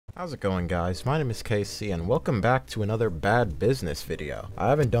How's it going, guys? My name is Casey and welcome back to another bad business video. I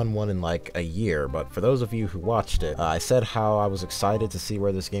haven't done one in like a year, but for those of you who watched it, I said how I was excited to see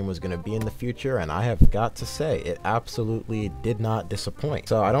where this game was going to be in the future, and I have got to say it absolutely did not disappoint.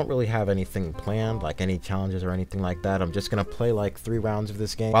 So I don't really have anything planned, like any challenges or anything like that. I'm just going to play like 3 rounds of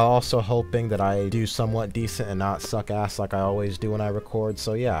this game while also hoping that I do somewhat decent and not suck ass like I always do when I record.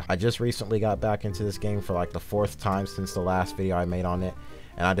 So yeah, I just recently got back into this game for like the 4th time since the last video I made on it.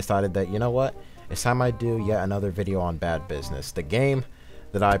 And I decided that, you know what, it's time I do yet another video on bad business. The game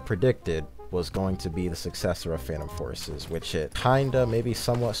that I predicted was going to be the successor of Phantom Forces, which it kinda, maybe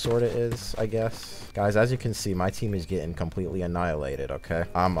somewhat sorta is, I guess. Guys, as you can see, my team is getting completely annihilated, okay?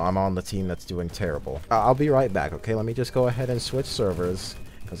 I'm on the team that's doing terrible. I'll be right back, okay? Let me just go ahead and switch servers,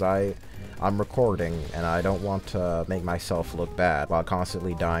 because I'm recording, and I don't want to make myself look bad while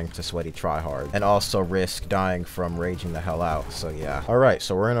constantly dying to sweaty tryhard, and also risk dying from raging the hell out, so yeah. Alright,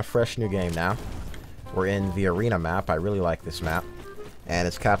 so we're in a fresh new game now. We're in the arena map. I really like this map. And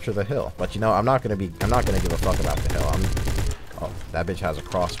it's Capture the Hill. But you know, I'm not gonna give a fuck about the hill. Oh, that bitch has a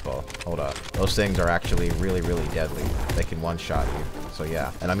crossbow. Hold up. Those things are actually really, really deadly. They can one-shot you. So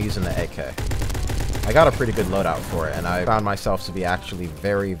yeah. And I'm using the AK. I got a pretty good loadout for it, and I found myself to be actually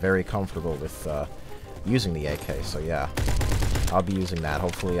very, very comfortable with using the AK, so yeah. I'll be using that.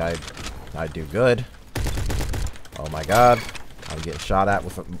 Hopefully I do good. Oh my god. I'm getting shot at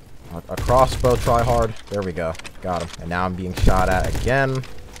with a crossbow, try hard. There we go. Got him. And now I'm being shot at again.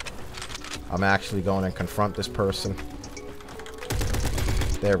 I'm actually going to confront this person.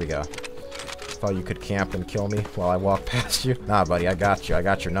 There we go. Thought you could camp and kill me while I walk past you. Nah, buddy, I got you. I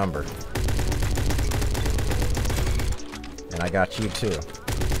got your number. I got you too.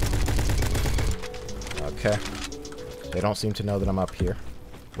 Okay. They don't seem to know that I'm up here.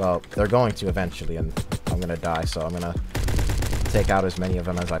 Well, they're going to eventually, and I'm gonna die, so I'm gonna take out as many of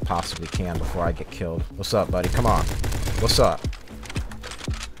them as I possibly can before I get killed. What's up, buddy? Come on. What's up?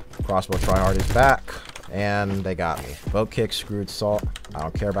 Crossbow tryhard is back, and they got me. Vote kick, screwed salt. I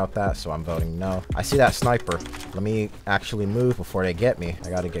don't care about that, so I'm voting no. I see that sniper. Let me actually move before they get me. I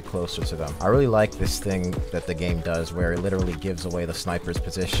gotta get closer to them. I really like this thing that the game does where it literally gives away the sniper's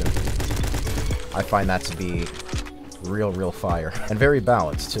position. I find that to be real fire. And very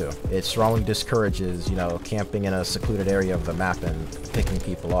balanced, too. It strongly discourages, you know, camping in a secluded area of the map and picking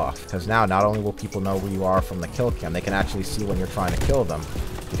people off. Because now, not only will people know where you are from the kill cam, they can actually see when you're trying to kill them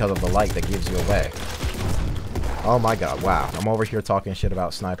because of the light that gives you away. Oh my god, wow. I'm over here talking shit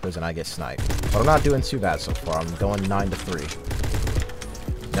about snipers and I get sniped. But I'm not doing too bad so far. I'm going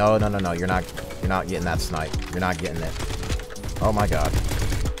 9-3. No, you're not getting that snipe. You're not getting it. Oh my god.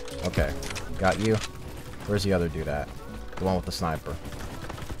 Okay. Got you. Where's the other dude at? The one with the sniper.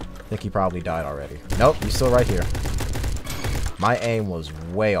 I think he probably died already. Nope, he's still right here. My aim was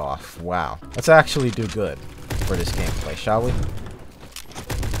way off. Wow. Let's actually do good for this gameplay, shall we?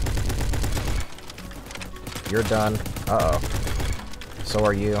 You're done. Uh-oh. So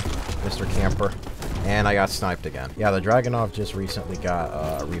are you, Mr. Camper. And I got sniped again. Yeah, the Dragunov just recently got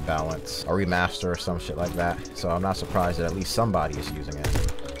a rebalance, a remaster or some shit like that. So I'm not surprised that at least somebody is using it.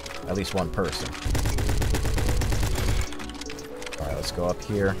 At least one person. Alright, let's go up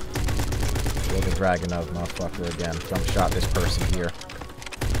here. Kill the Dragunov motherfucker again. Jump shot this person here.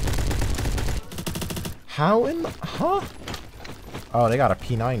 How in the... Huh? Oh, they got a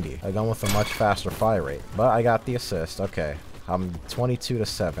P90. A gun with a much faster fire rate. But I got the assist. Okay. I'm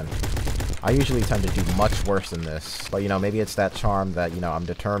 22-7. I usually tend to do much worse than this. But, you know, maybe it's that charm that, you know, I'm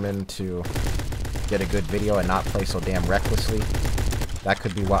determined to get a good video and not play so damn recklessly. That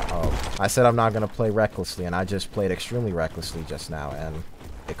could be what... Oh. I said I'm not going to play recklessly, and I just played extremely recklessly just now, and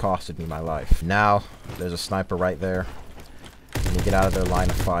it costed me my life. Now, there's a sniper right there. Let me get out of their line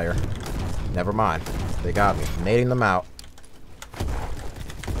of fire. Never mind. They got me. Nading them out.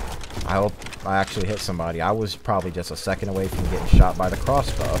 I hope I actually hit somebody. I was probably just a second away from getting shot by the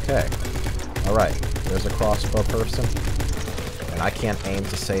crossbow. Okay. Alright. There's a crossbow person. And I can't aim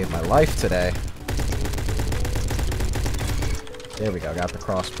to save my life today. There we go. Got the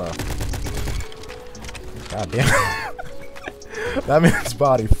crossbow. God damn. That man's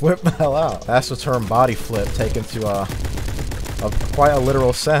body flipped the hell out. That's the term body flip taken to quite a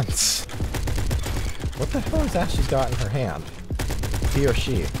literal sense. What the hell has that she's got in her hand? He or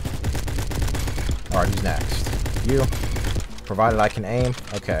she? Alright, who's next? You. Provided I can aim.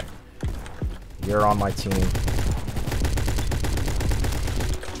 Okay. You're on my team.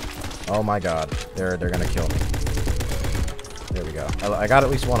 Oh my god. They're gonna kill me. There we go. I got at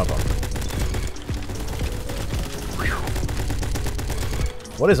least one of them.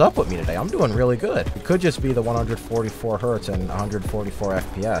 What is up with me today? I'm doing really good. It could just be the 144 hertz and 144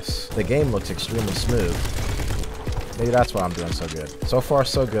 FPS. The game looks extremely smooth. Maybe that's why I'm doing so good. So far,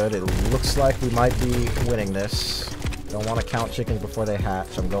 so good. It looks like we might be winning this. Don't want to count chickens before they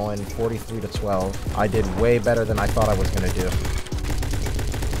hatch. I'm going 43 to 12. I did way better than I thought I was going to do.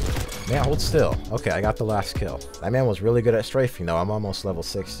 Man, hold still. Okay, I got the last kill. That man was really good at strafing, though. I'm almost level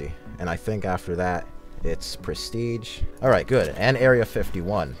 60. And I think after that, it's Prestige. Alright, good. And Area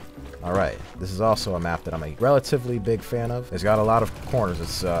 51. Alright, this is also a map that I'm a relatively big fan of. It's got a lot of corners.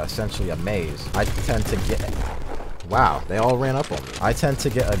 It's essentially a maze. I tend to get... Wow, they all ran up on me. I tend to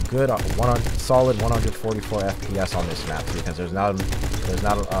get a good solid 144 FPS on this map because there's not a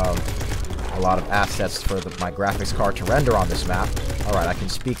lot of assets for my graphics card to render on this map. Alright, I can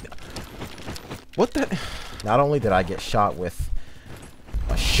speak... What the... Not only did I get shot with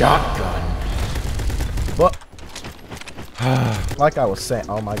a shotgun, but like I was saying,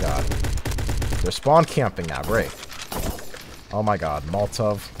 oh my god, they're spawn camping now. Great. Oh my god,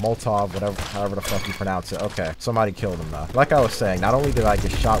 Molotov, whatever, however the fuck you pronounce it. Okay, somebody killed him though. Like I was saying, not only did I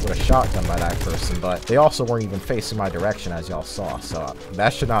get shot with a shotgun by that person, but they also weren't even facing my direction, as y'all saw. So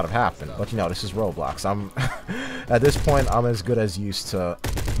that should not have happened. But you know, this is Roblox. I'm at this point, I'm as good as used to,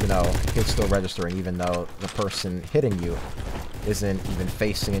 you know, hits still registering, even though the person hitting you isn't even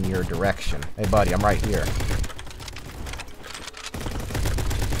facing in your direction. Hey buddy, I'm right here.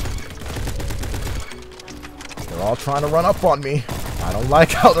 They're all trying to run up on me. I don't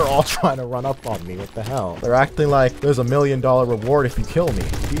like how they're all trying to run up on me. What the hell? They're acting like there's $1 million reward if you kill me.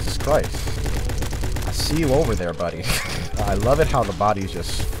 Jesus Christ. I see you over there, buddy. I love it how the bodies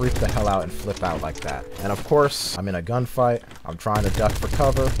just freak the hell out and flip out like that. And of course, I'm in a gunfight. I'm trying to duck for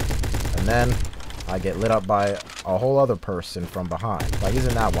cover. And then I get lit up by a whole other person from behind. Like,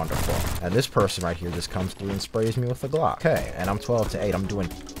 isn't that wonderful? And this person right here just comes through and sprays me with a Glock. Okay, and I'm 12 to 8. I'm doing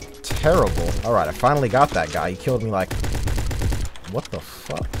terrible. Alright, I finally got that guy. He killed me like... What the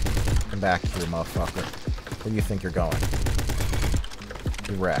fuck? Come back here, motherfucker. Where do you think you're going?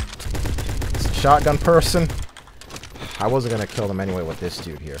 Be wrecked. It's a shotgun person. I wasn't gonna kill them anyway with this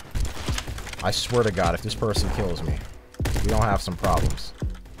dude here. I swear to God, if this person kills me, we don't have some problems.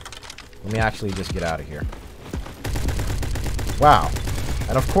 Let me actually just get out of here. Wow.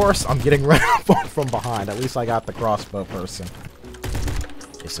 And of course, I'm getting run up from behind. At least I got the crossbow person.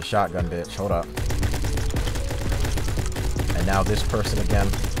 It's a shotgun, bitch. Hold up. And now this person again.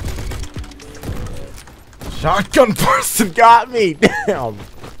 Shotgun person got me! Damn!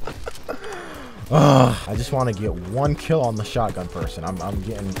 I just want to get one kill on the shotgun person. I'm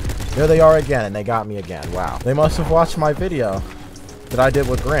getting... There they are again, and they got me again. Wow. They must have watched my video that I did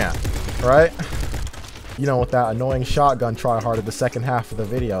with Grant, right? You know, with that annoying shotgun tryhard at the second half of the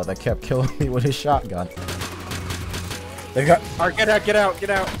video that kept killing me with his shotgun. They got... Alright, get out.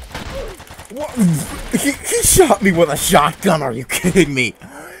 What? He shot me with a shotgun, are you kidding me?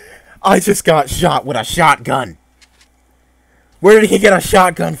 I just got shot with a shotgun. Where did he get a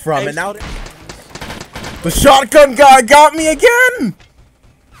shotgun from? And now... The shotgun guy got me again!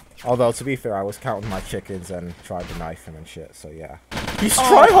 Although, to be fair, I was counting my chickens and tried to knife him and shit, so yeah. He's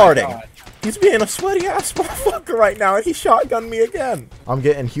tryharding! He's being a sweaty-ass motherfucker right now, and he shotgunned me again! I'm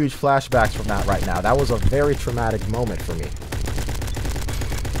getting huge flashbacks from that right now. That was a very traumatic moment for me.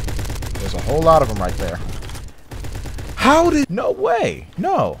 There's a whole lot of them right there. How did... No way!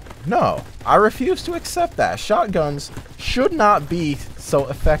 No. I refuse to accept that. Shotguns should not be so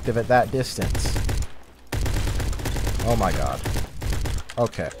effective at that distance. Oh my god.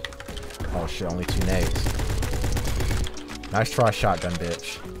 Okay. Oh shit, only 2 nades. Nice try, shotgun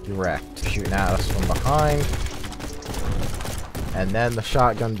bitch. You wrecked. Shooting at us from behind. And then the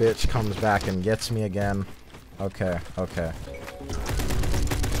shotgun bitch comes back and gets me again. Okay.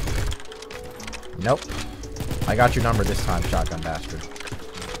 Nope. I got your number this time, shotgun bastard.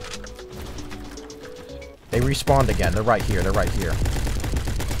 They respawned again. They're right here.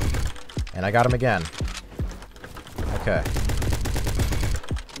 And I got him again. Okay.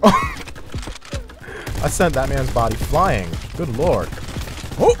 Oh! I sent that man's body flying. Good lord.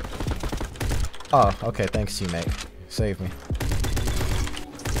 Oh! Oh, okay. Thanks, teammate. Save me.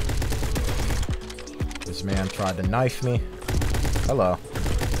 This man tried to knife me. Hello.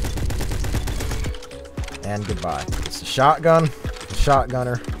 And goodbye. It's the shotgun, the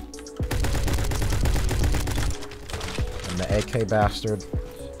shotgunner, and the AK bastard.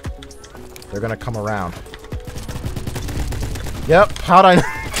 They're gonna come around. Yep, how'd I...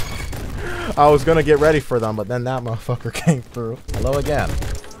 I was gonna get ready for them, but then that motherfucker came through. Hello again.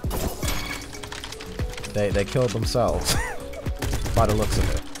 They killed themselves. By the looks of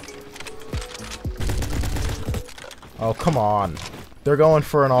it. Oh, come on. They're going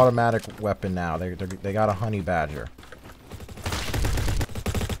for an automatic weapon now. They got a honey badger.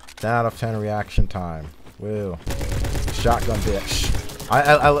 10 out of 10 reaction time. Woo. Shotgun bitch.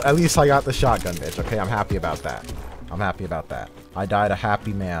 At least I got the shotgun bitch. Okay, I'm happy about that. I'm happy about that. I died a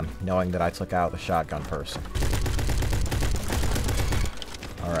happy man knowing that I took out the shotgun person.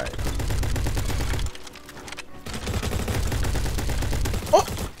 Alright. Oh!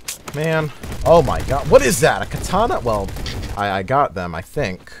 Man. Oh my god. What is that? A katana? Well, I got them, I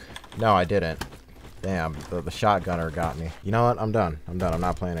think. No, I didn't. Damn, the shotgunner got me. You know what? I'm done. I'm done. I'm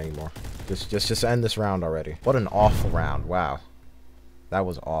not playing anymore. Just end this round already. What an awful round. Wow. That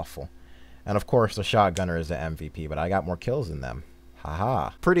was awful. And of course, the shotgunner is the MVP, but I got more kills than them.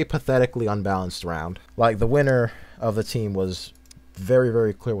 Haha. Pretty pathetically unbalanced round. Like, the winner of the team was very,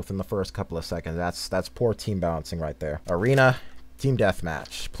 very clear within the first couple of seconds. That's poor team balancing right there. Arena, team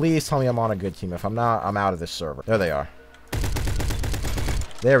deathmatch. Please tell me I'm on a good team. If I'm not, I'm out of this server. There they are.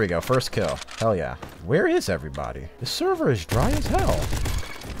 There we go. First kill. Hell yeah. Where is everybody? The server is dry as hell.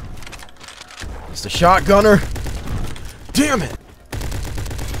 It's the shotgunner. Damn it.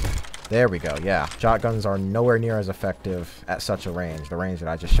 There we go. Yeah. Shotguns are nowhere near as effective at such a range. The range that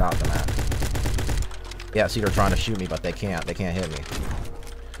I just shot them at. Yeah, see, they're trying to shoot me, but they can't. They can't hit me.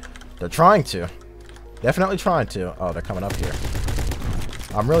 They're trying to. Definitely trying to. Oh, they're coming up here.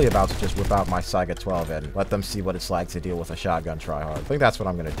 I'm really about to just whip out my Saiga 12 and let them see what it's like to deal with a shotgun tryhard. I think that's what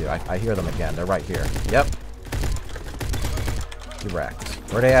I'm going to do. I hear them again. They're right here. Yep. Direct.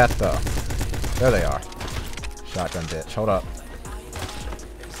 Where they at, though? There they are. Shotgun bitch. Hold up.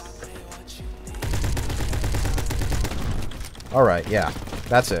 Alright, yeah.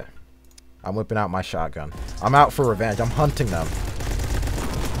 That's it. I'm whipping out my shotgun. I'm out for revenge. I'm hunting them.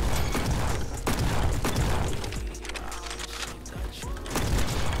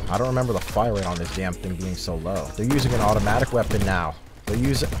 I don't remember the fire rate on this damn thing being so low. They're using an automatic weapon now. They're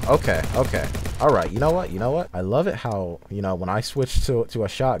using... Okay, okay. Alright, you know what? You know what? I love it how, you know, when I switch to a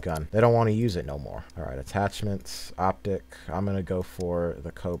shotgun, they don't want to use it no more. Alright, attachments, optic. I'm going to go for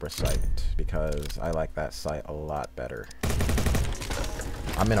the Cobra sight because I like that sight a lot better.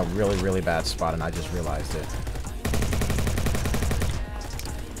 I'm in a really, really bad spot and I just realized it.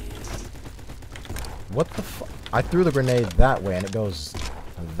 What the fuck? I threw the grenade that way and it goes...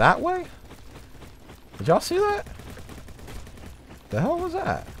 that way? Did y'all see that? The hell was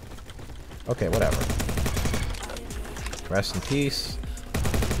that? Okay, whatever. Rest in peace.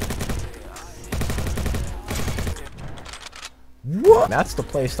 What? That's the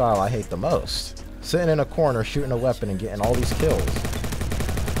playstyle I hate the most. Sitting in a corner, shooting a weapon, and getting all these kills.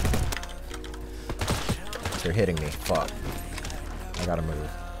 They're hitting me. Fuck. I gotta move.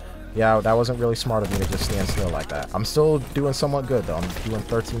 Yeah, that wasn't really smart of me to just stand still like that. I'm still doing somewhat good though. I'm doing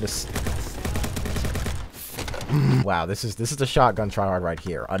 13 to... Wow, this is the shotgun tryhard right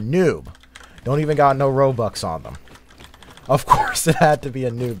here. A noob. Don't even got no Robux on them. Of course it had to be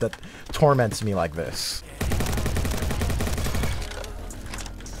a noob that torments me like this.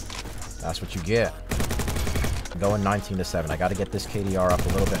 That's what you get. I'm going 19 to 7. I gotta get this KDR up a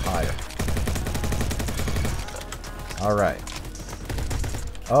little bit higher. Alright.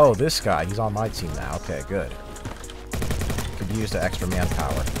 Oh, this guy. He's on my team now. Okay, good. Could use the extra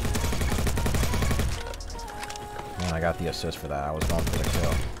manpower. Man, I got the assist for that. I was going for the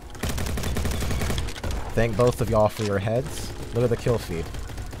kill. Thank both of y'all for your heads. Look at the kill feed.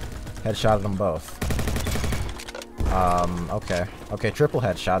 Headshotted them both. Okay. Okay, triple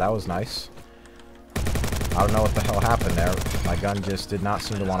headshot. That was nice. I don't know what the hell happened there. My gun just did not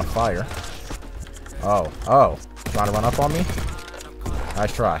seem to want to fire. Oh. Oh. Trying to run up on me?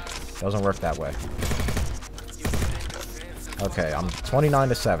 Nice try. Doesn't work that way. Okay, I'm 29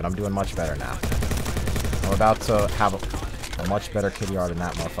 to 7. I'm doing much better now. I'm about to have a much better KDR than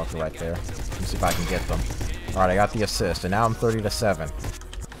that motherfucker right there. Let's see if I can get them. Alright, I got the assist, and now I'm 30 to 7.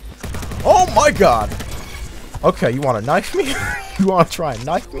 Oh my god! Okay, you want to knife me? You want to try and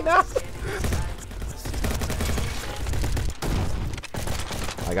knife me now?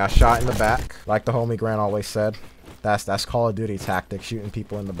 I got shot in the back, like the homie Grant always said. That's Call of Duty tactic, shooting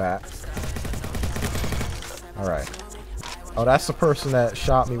people in the back. Alright. Oh, that's the person that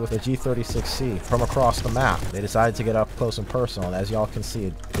shot me with a G36C from across the map. They decided to get up close and personal, and as y'all can see,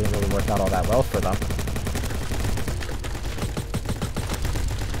 it didn't really work out all that well for them.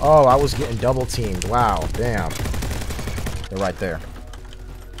 Oh, I was getting double teamed. Wow, damn. They're right there.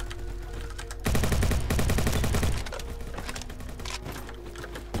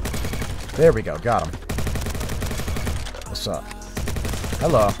 There we go, got him. What's up?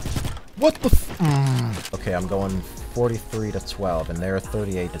 Hello. What the f- Okay, I'm going 43 to 12, and they're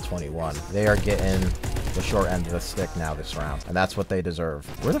 38 to 21. They are getting the short end of the stick now this round, and that's what they deserve.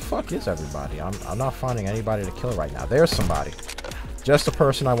 Where the fuck is everybody? I'm not finding anybody to kill right now. There's somebody. Just the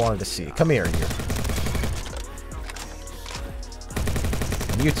person I wanted to see. Come here, you.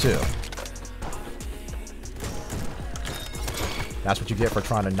 And you too. That's what you get for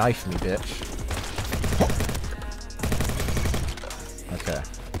trying to knife me, bitch. Okay.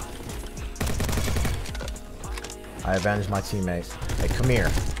 I avenged my teammate. Hey, come here.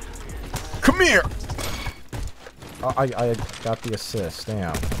 Come here! Oh, I got the assist. Damn.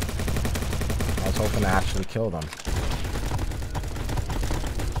 I was hoping to actually kill them.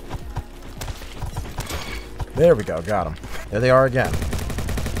 There we go. Got them. There they are again.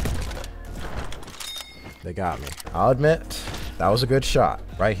 They got me. I'll admit, that was a good shot.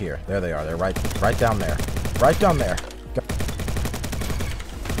 Right here. There they are. They're right down there. Right down there.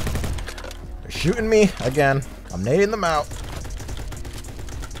 They're shooting me again. I'm nading them out.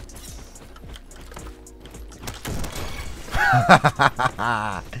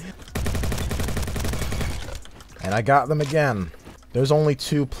 And I got them again. There's only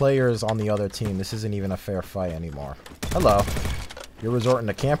 2 players on the other team. This isn't even a fair fight anymore. Hello. You're resorting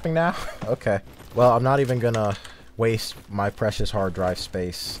to camping now? Okay. Well, I'm not even gonna waste my precious hard drive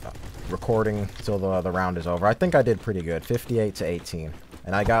space recording till the round is over. I think I did pretty good. 58 to 18.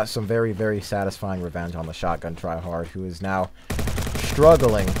 And I got some very, very satisfying revenge on the shotgun tryhard, who is now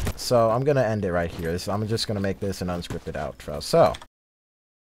struggling. So I'm going to end it right here. I'm just going to make this an unscripted outro. So.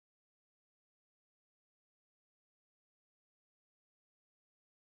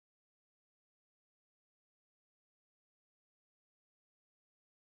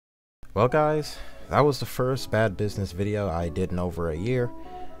 Well, guys, that was the first Bad Business video I did in over a year.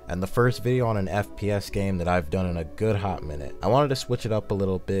 And the first video on an FPS game that I've done in a good hot minute. I wanted to switch it up a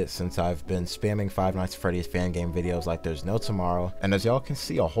little bit since I've been spamming Five Nights at Freddy's fan game videos like there's no tomorrow. And as y'all can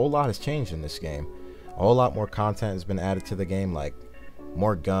see, a whole lot has changed in this game. A whole lot more content has been added to the game, like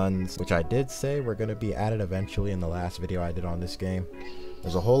more guns, which I did say were going to be added eventually in the last video I did on this game.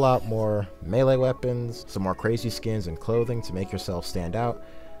 There's a whole lot more melee weapons, some more crazy skins and clothing to make yourself stand out.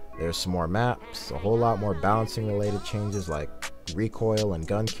 There's some more maps, a whole lot more balancing related changes like recoil and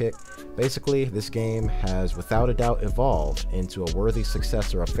gun kick. Basically, this game has without a doubt evolved into a worthy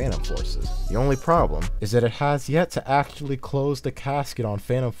successor of Phantom Forces. The only problem is that it has yet to actually close the casket on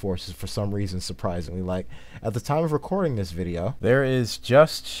Phantom Forces for some reason, surprisingly. Like, at the time of recording this video, there is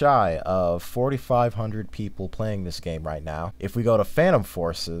just shy of 4,500 people playing this game right now. If we go to Phantom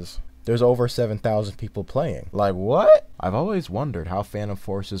Forces, there's over 7,000 people playing. Like, what? I've always wondered how Phantom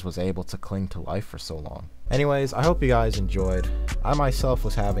Forces was able to cling to life for so long. Anyways, I hope you guys enjoyed. I myself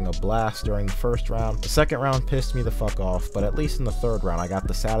was having a blast during the first round. The second round pissed me the fuck off, but at least in the third round, I got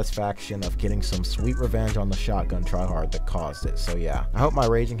the satisfaction of getting some sweet revenge on the shotgun tryhard that caused it. So yeah, I hope my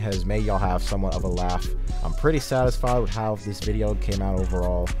raging has made y'all have somewhat of a laugh. I'm pretty satisfied with how this video came out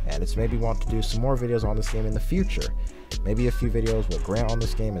overall, and it's made me want to do some more videos on this game in the future. Maybe a few videos with Grant on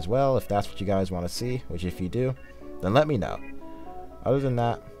this game as well, if that's what you guys want to see, which if you do, then let me know. Other than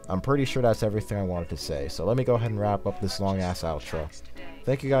that, I'm pretty sure that's everything I wanted to say, so let me go ahead and wrap up this long-ass outro.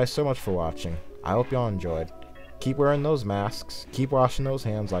 Thank you guys so much for watching. I hope y'all enjoyed. Keep wearing those masks, keep washing those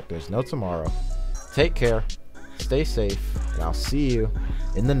hands like there's no tomorrow. Take care, stay safe, and I'll see you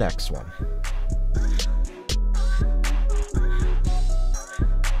in the next one.